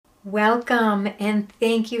Welcome and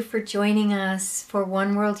thank you for joining us for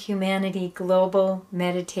One World Humanity Global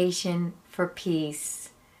Meditation for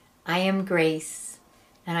Peace. I am Grace,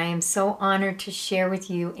 and I am so honored to share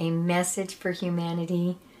with you a message for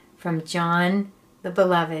humanity from John the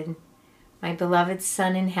Beloved, my beloved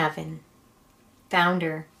Son in heaven,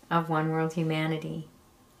 founder of One World Humanity.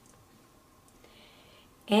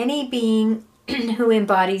 Any being who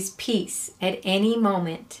embodies peace at any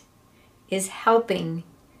moment is helping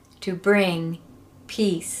to bring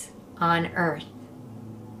peace on earth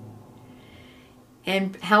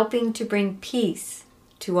and helping to bring peace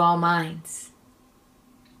to all minds.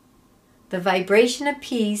 The vibration of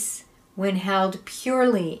peace, when held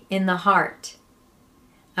purely in the heart,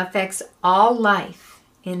 affects all life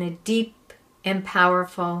in a deep and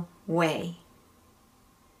powerful way.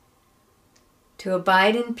 To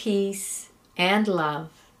abide in peace and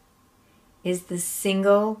love is the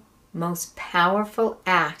single most powerful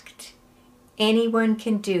act anyone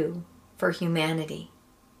can do for humanity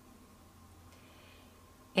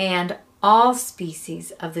and all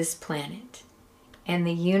species of this planet and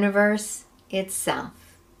the universe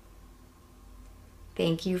itself.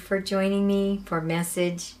 Thank you for joining me for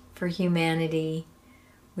Message for Humanity.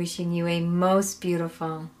 Wishing you a most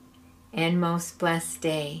beautiful and most blessed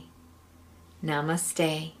day.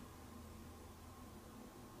 Namaste.